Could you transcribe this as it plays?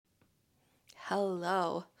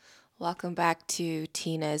Hello. Welcome back to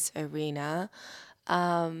Tina's Arena.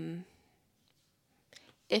 Um,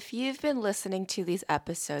 if you've been listening to these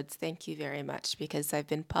episodes, thank you very much because I've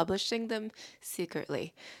been publishing them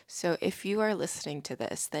secretly. So if you are listening to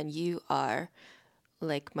this, then you are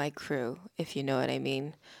like my crew, if you know what I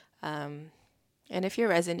mean. Um, and if you're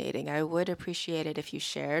resonating, I would appreciate it if you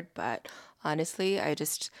shared, but honestly,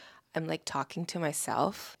 I'm like talking to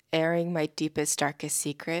myself, airing my deepest, darkest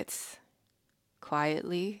secrets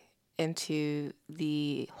quietly into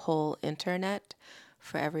the whole internet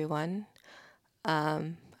for everyone.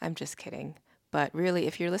 I'm just kidding. But really,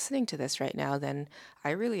 if you're listening to this right now, then I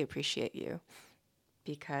really appreciate you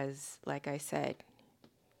because, like I said,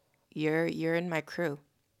 you're in my crew.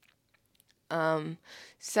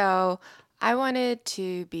 So I wanted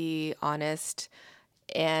to be honest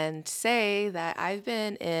and say that I've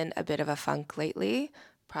been in a bit of a funk lately,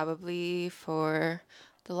 probably for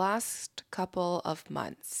the last couple of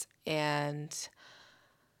months. And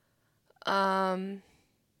um,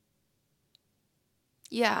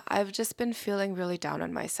 yeah, I've just been feeling really down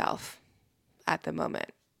on myself at the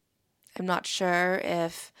moment. I'm not sure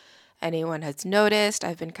if anyone has noticed.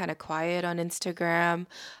 I've been kind of quiet on Instagram,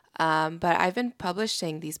 but I've been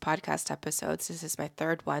publishing these podcast episodes. This is my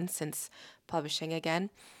third one since publishing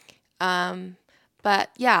again. Um,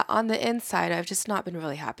 but yeah, on the inside, I've just not been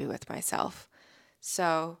really happy with myself.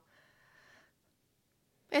 So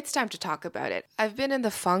it's time to talk about it. I've been in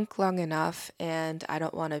the funk long enough and I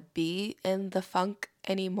don't want to be in the funk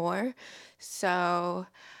anymore. So,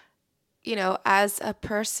 as a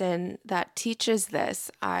person that teaches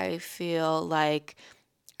this, I feel like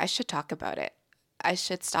I should talk about it. I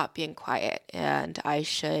should stop being quiet and I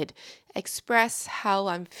should express how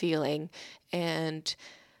I'm feeling and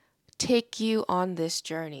take you on this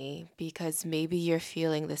journey because maybe you're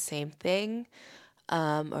feeling the same thing,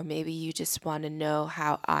 or maybe you just want to know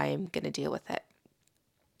how I'm going to deal with it.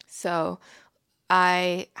 So,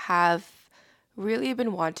 I have really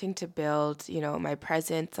been wanting to build, my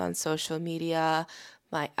presence on social media,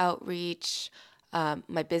 my outreach,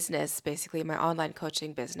 my business, basically my online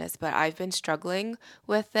coaching business. But I've been struggling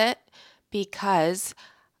with it because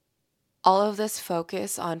all of this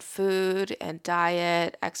focus on food and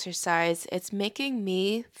diet, exercise, it's making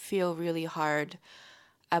me feel really hard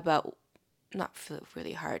about, not feel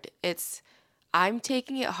really hard. I'm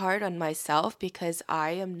taking it hard on myself because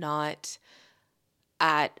I am not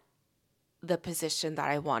at the position that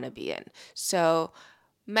I want to be in. So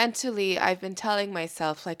mentally, I've been telling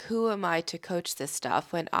myself, like, who am I to coach this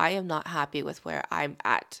stuff when I am not happy with where I'm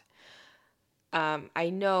at? I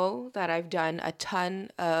know that I've done a ton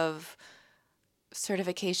of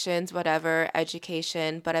certifications, whatever,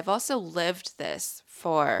 education, but I've also lived this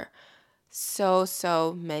for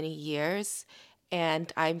so many years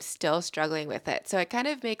and I'm still struggling with it. So it kind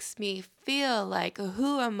of makes me feel like,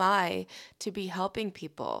 who am I to be helping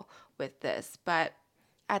people with this? But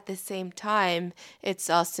at the same time, it's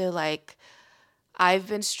also like I've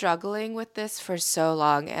been struggling with this for so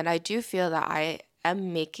long, and I do feel that I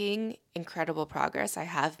am making incredible progress. I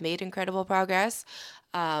have made incredible progress.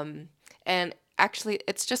 And actually,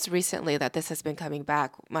 it's just recently that this has been coming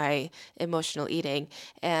back, my emotional eating.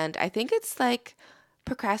 And I think it's like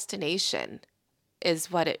procrastination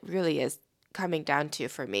is what it really is coming down to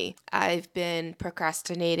for me. I've been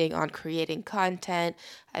procrastinating on creating content.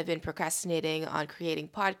 I've been procrastinating on creating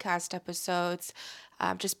podcast episodes,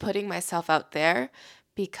 just putting myself out there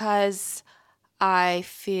because I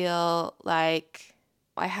feel like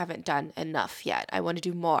I haven't done enough yet. I want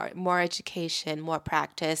to do more education, more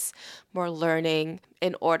practice, more learning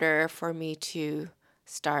in order for me to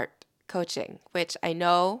start coaching, which I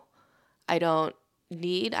know I don't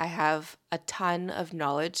need. I have a ton of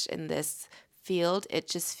knowledge in this field. It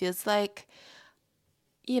just feels like,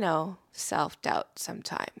 self doubt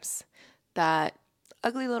sometimes. That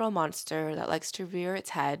ugly little monster that likes to rear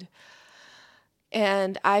its head.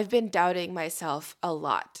 And I've been doubting myself a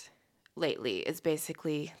lot lately, is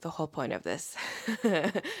basically the whole point of this.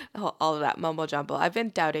 All of that mumbo jumbo. I've been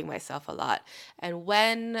doubting myself a lot. And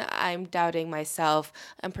when I'm doubting myself,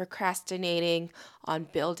 I'm procrastinating on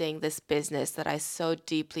building this business that I so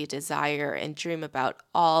deeply desire and dream about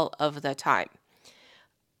all of the time.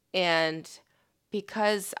 And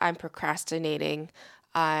because I'm procrastinating,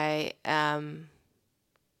 I am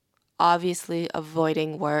obviously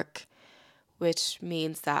avoiding work, which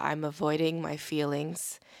means that I'm avoiding my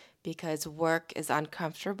feelings because work is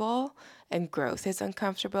uncomfortable and growth is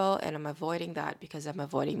uncomfortable, and I'm avoiding that because I'm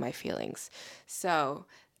avoiding my feelings. So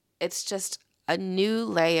it's just a new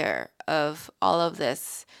layer of all of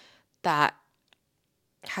this that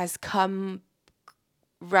has come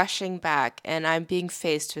rushing back and I'm being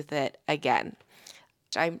faced with it again.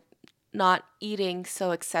 I'm not eating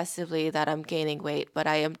so excessively that I'm gaining weight, but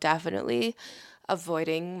I am definitely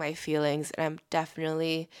avoiding my feelings and I'm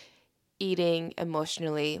definitely eating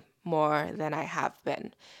emotionally more than I have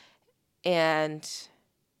been. And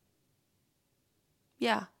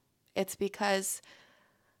yeah, it's because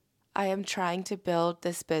I am trying to build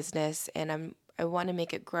this business and I want to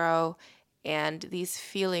make it grow and these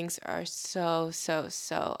feelings are so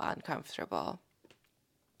uncomfortable.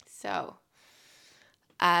 So,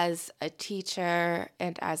 as a teacher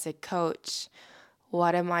and as a coach,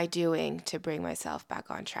 what am I doing to bring myself back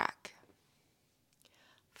on track?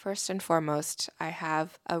 First and foremost, I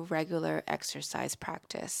have a regular exercise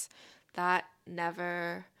practice that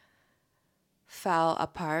never fell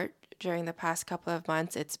apart during the past couple of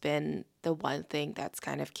months. It's been the one thing that's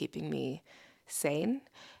kind of keeping me sane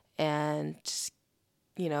and,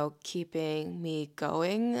 keeping me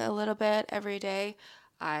going a little bit every day.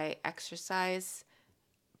 I exercise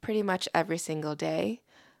pretty much every single day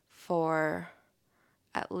for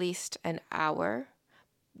at least an hour.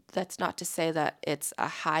 That's not to say that it's a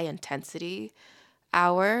high intensity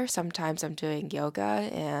hour. Sometimes I'm doing yoga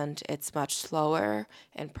and it's much slower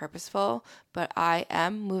and purposeful, but I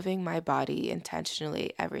am moving my body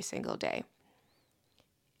intentionally every single day.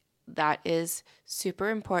 That is super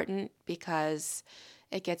important because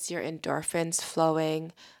it gets your endorphins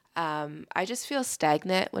flowing. I just feel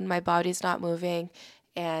stagnant when my body's not moving,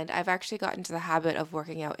 and I've actually gotten into the habit of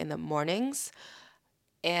working out in the mornings.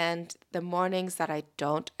 And the mornings that I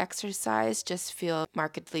don't exercise just feel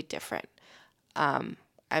markedly different. I'm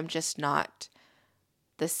just not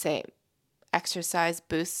the same. Exercise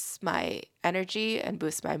boosts my energy and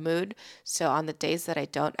boosts my mood. So on the days that I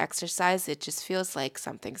don't exercise, it just feels like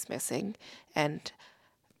something's missing. And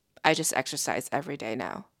I just exercise every day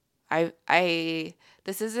now. I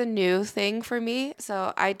this is a new thing for me.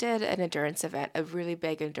 So I did an endurance event, a really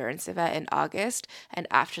big endurance event in August, and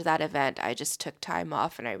after that event, I just took time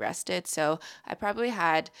off and I rested. So I probably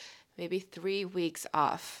had maybe 3 weeks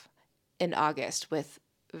off in August with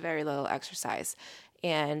very little exercise.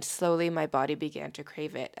 And slowly my body began to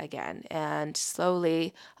crave it again. And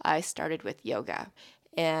slowly I started with yoga.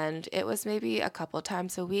 And it was maybe a couple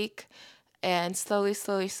times a week. And slowly,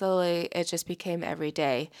 it just became every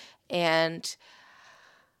day. And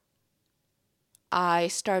I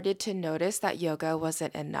started to notice that yoga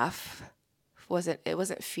wasn't enough. It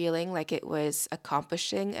wasn't feeling like it was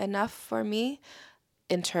accomplishing enough for me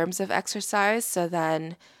in terms of exercise. So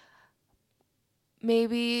then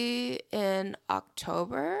maybe in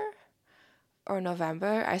October or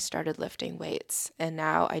November, I started lifting weights. And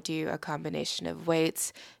now I do a combination of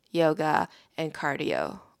weights, yoga, and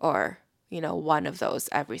cardio, or, one of those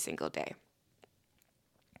every single day.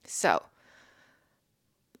 So,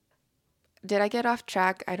 did I get off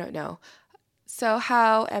track? I don't know. So,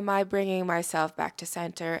 how am I bringing myself back to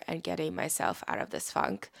center and getting myself out of this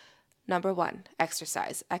funk? Number one,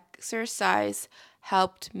 exercise. Exercise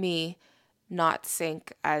helped me not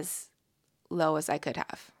sink as low as I could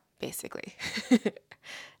have, basically.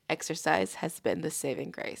 Exercise has been the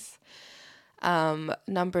saving grace.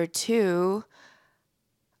 Number two,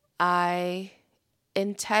 I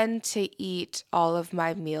intend to eat all of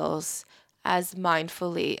my meals as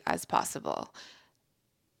mindfully as possible.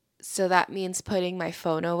 So that means putting my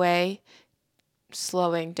phone away,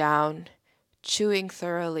 slowing down, chewing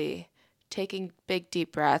thoroughly, taking big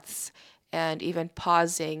deep breaths, and even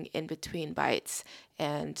pausing in between bites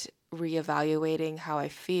and reevaluating how I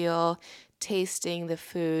feel, tasting the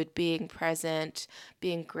food, being present,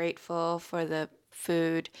 being grateful for the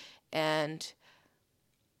food, and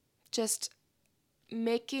just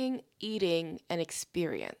making eating an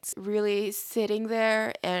experience, really sitting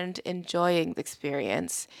there and enjoying the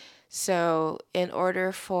experience. So, in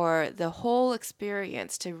order for the whole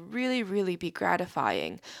experience to really be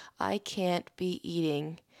gratifying, I can't be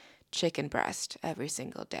eating chicken breast every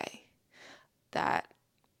single day. That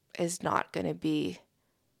is not going to be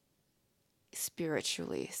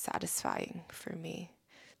spiritually satisfying for me.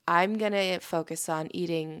 I'm going to focus on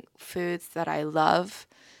eating foods that I love,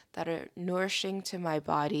 that are nourishing to my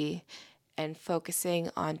body, and focusing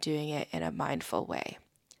on doing it in a mindful way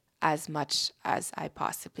as much as I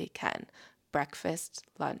possibly can. Breakfast,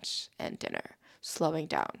 lunch, and dinner. Slowing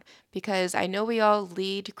down. Because I know we all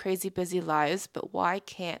lead crazy busy lives, but why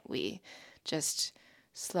can't we just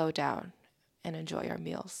slow down and enjoy our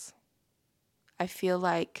meals? I feel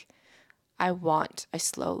like I want a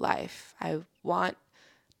slow life. I want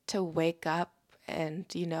to wake up and,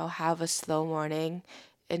 have a slow morning,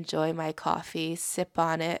 enjoy my coffee, sip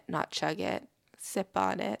on it, not chug it, sip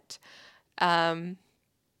on it.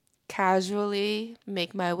 casually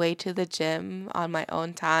make my way to the gym on my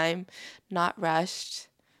own time, not rushed,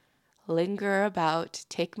 linger about,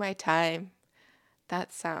 take my time.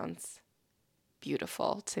 That sounds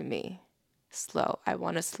beautiful to me. Slow. I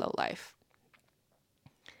want a slow life.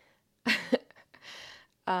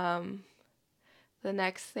 Um, the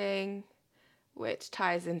next thing, which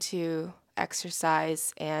ties into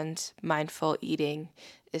exercise and mindful eating,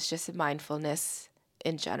 is just mindfulness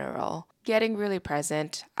in general. Getting really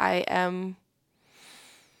present. I am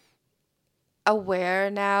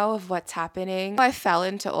aware now of what's happening. I fell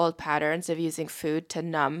into old patterns of using food to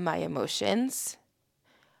numb my emotions,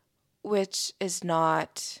 which is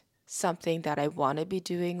not something that I want to be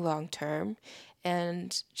doing long term.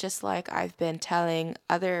 And just like I've been telling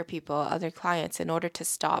other people, other clients, in order to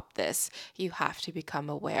stop this, you have to become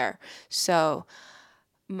aware. So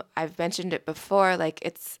I've mentioned it before, like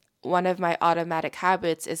it's one of my automatic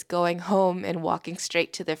habits is going home and walking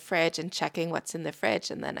straight to the fridge and checking what's in the fridge.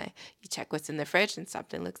 And then you check what's in the fridge and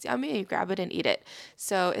something looks yummy, you grab it and eat it.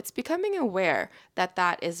 So it's becoming aware that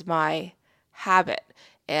that is my habit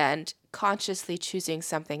and consciously choosing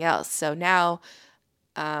something else. So now,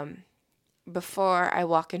 before I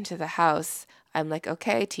walk into the house, I'm like,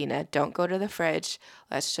 okay, Tina, don't go to the fridge.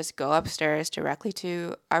 Let's just go upstairs directly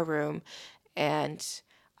to our room and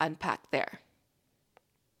unpack there.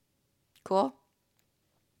 Cool?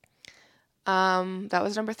 That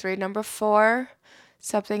was number 3. Number 4,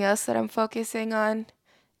 something else that I'm focusing on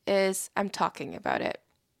is I'm talking about it.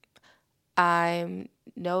 I'm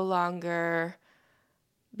no longer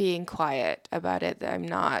being quiet about it. I'm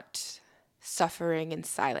not suffering in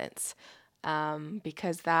silence,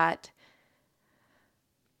 because that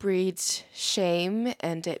breeds shame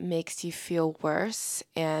and it makes you feel worse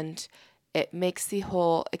and it makes the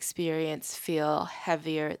whole experience feel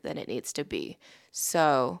heavier than it needs to be.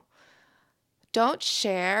 So don't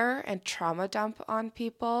share and trauma dump on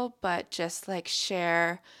people, but just like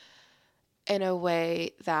share in a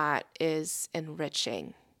way that is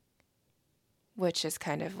enriching, which is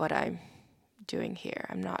kind of what I'm doing here.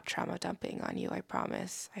 I'm not trauma dumping on you, I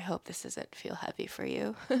promise. I hope this doesn't feel heavy for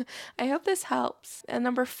you. I hope this helps. And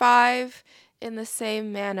number 5, in the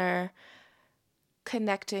same manner,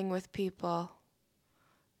 connecting with people.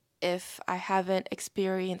 If I haven't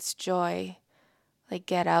experienced joy, like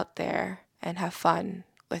get out there and have fun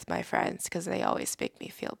with my friends because they always make me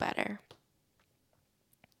feel better.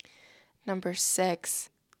 Number 6.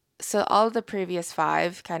 So all of the previous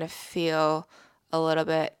 5 kind of feel a little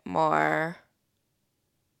bit more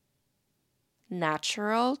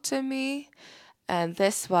natural to me. And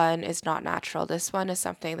this one is not natural. This one is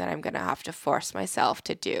something that I'm going to have to force myself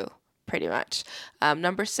to do, pretty much.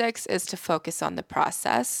 Number 6 is to focus on the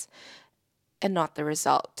process and not the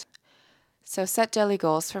result. So set daily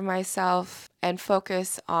goals for myself and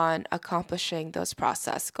focus on accomplishing those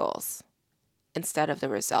process goals instead of the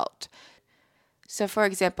result. So for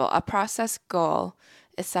example, a process goal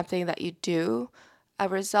is something that you do. A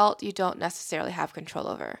result you don't necessarily have control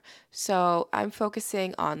over. So I'm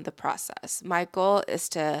focusing on the process. My goal is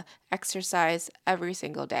to exercise every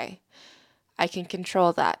single day. I can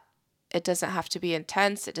control that. It doesn't have to be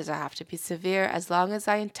intense. It doesn't have to be severe. As long as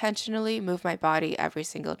I intentionally move my body every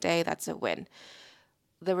single day, that's a win.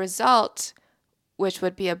 The result, which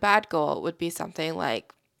would be a bad goal, would be something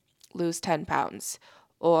like lose 10 pounds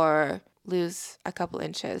or lose a couple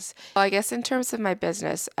inches. Well, I guess in terms of my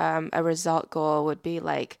business, a result goal would be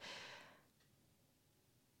like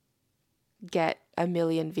get 1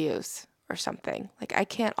 million views or something. Like I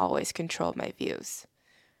can't always control my views,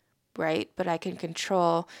 right? But I can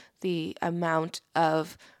control the amount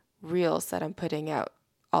of reels that I'm putting out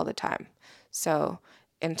all the time. So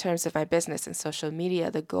in terms of my business and social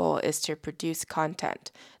media, the goal is to produce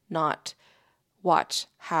content, not watch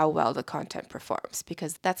how well the content performs,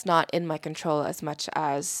 because that's not in my control as much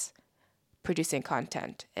as producing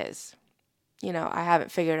content is. I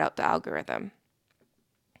haven't figured out the algorithm.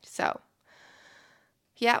 So,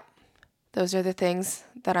 yeah, those are the things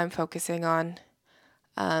that I'm focusing on.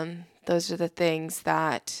 Those are the things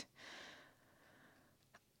that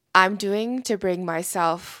I'm doing to bring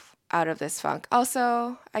myself out of this funk.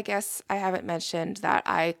 Also, I guess I haven't mentioned that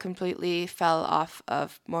I completely fell off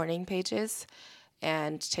of morning pages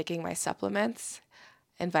and taking my supplements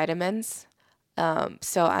and vitamins.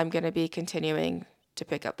 So I'm going to be continuing to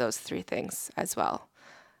pick up those 3 things as well.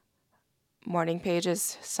 Morning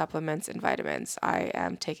pages, supplements, and vitamins. I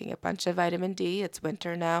am taking a bunch of vitamin D. It's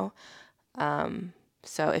winter now.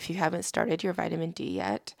 So if you haven't started your vitamin D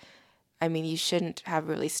yet, I mean, you shouldn't have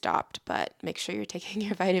really stopped, but make sure you're taking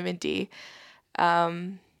your vitamin D.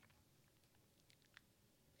 And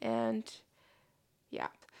yeah,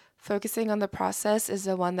 focusing on the process is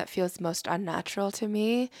the one that feels most unnatural to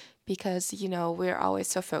me because, we're always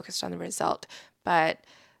so focused on the result. But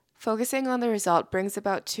focusing on the result brings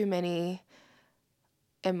about too many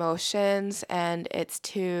emotions and it's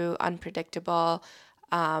too unpredictable.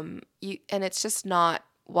 And it's just not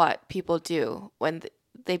what people do when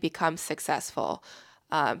they become successful,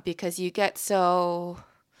 because you get so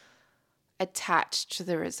attached to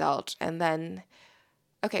the result. And then,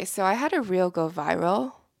 okay, so I had a reel go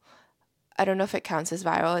viral. I don't know if it counts as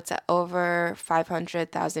viral. It's at over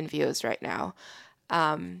 500,000 views right now.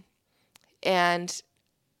 And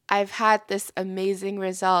I've had this amazing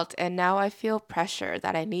result, and now I feel pressure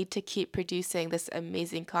that I need to keep producing this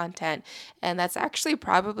amazing content. And that's actually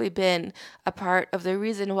probably been a part of the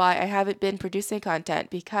reason why I haven't been producing content,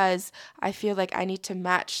 because I feel like I need to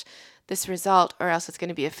match this result or else it's going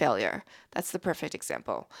to be a failure. That's the perfect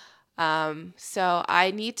example. So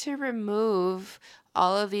I need to remove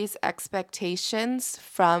all of these expectations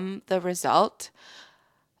from the result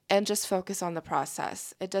and just focus on the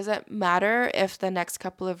process. It doesn't matter if the next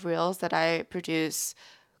couple of reels that I produce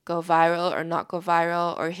go viral or not go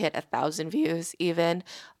viral or hit 1,000 views even.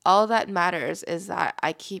 All that matters is that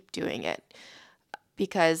I keep doing it.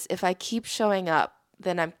 Because if I keep showing up,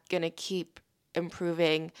 then I'm going to keep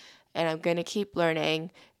improving and I'm going to keep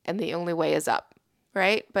learning, and the only way is up,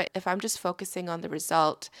 right? But if I'm just focusing on the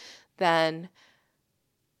result, then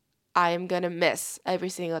I am going to miss every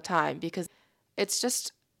single time because it's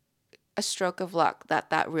just a stroke of luck that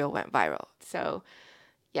that reel went viral. So,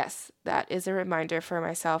 yes, that is a reminder for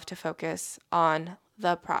myself to focus on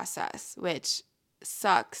the process, which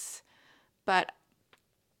sucks. But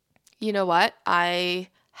you know what? I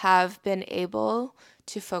have been able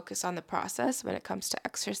to focus on the process when it comes to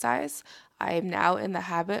exercise. I am now in the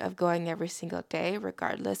habit of going every single day,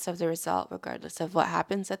 regardless of the result, regardless of what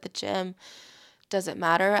happens at the gym. Doesn't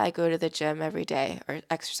matter. I go to the gym every day or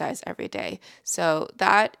exercise every day. So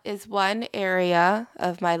that is one area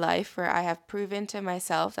of my life where I have proven to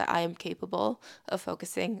myself that I am capable of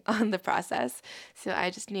focusing on the process. So I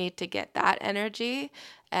just need to get that energy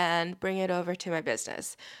and bring it over to my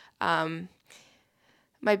business.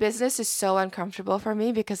 My business is so uncomfortable for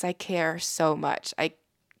me because I care so much. I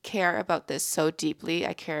care about this so deeply.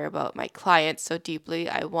 I care about my clients so deeply.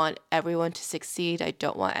 I want everyone to succeed. I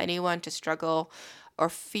don't want anyone to struggle or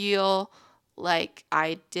feel like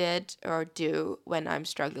I did or do when I'm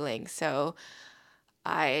struggling. So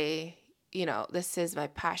I, this is my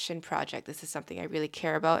passion project. This is something I really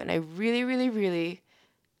care about. And I really, really, really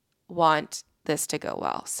want this to go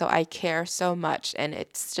well. So I care so much. And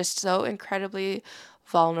it's just so incredibly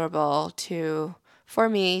vulnerable for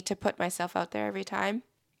me to put myself out there every time.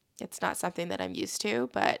 It's not something that I'm used to,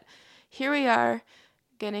 but here we are,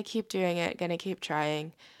 gonna keep doing it, gonna keep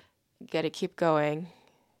trying, gonna keep going,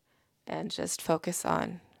 and just focus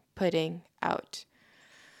on putting out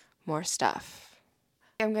more stuff.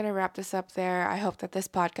 I'm gonna wrap this up there. I hope that this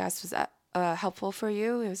podcast was helpful for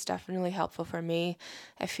you. It was definitely helpful for me.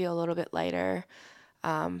 I feel a little bit lighter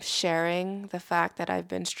sharing the fact that I've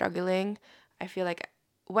been struggling. I feel like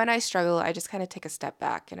when I struggle, I just kind of take a step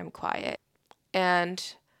back and I'm quiet.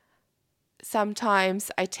 And sometimes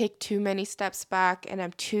I take too many steps back and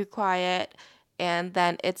I'm too quiet, and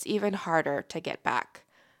then it's even harder to get back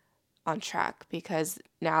on track because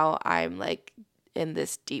now I'm like in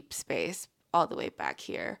this deep space all the way back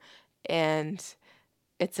here, and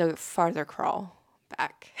it's a farther crawl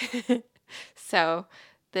back. So,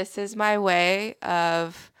 this is my way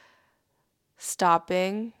of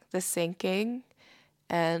stopping the sinking,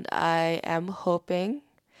 and I am hoping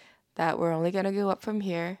that we're only going to go up from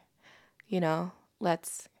here.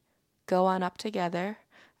 Let's go on up together.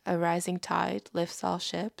 A rising tide lifts all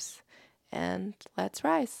ships, and let's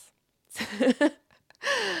rise.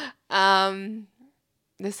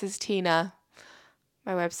 This is Tina.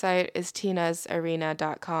 My website is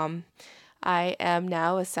tinasarena.com. I am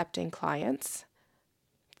now accepting clients.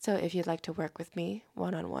 So if you'd like to work with me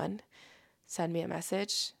one-on-one, send me a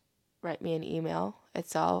message, write me an email.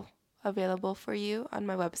 It's all available for you on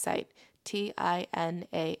my website,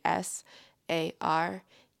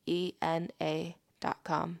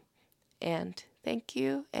 tinasarena.com. And thank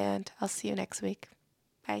you, and I'll see you next week.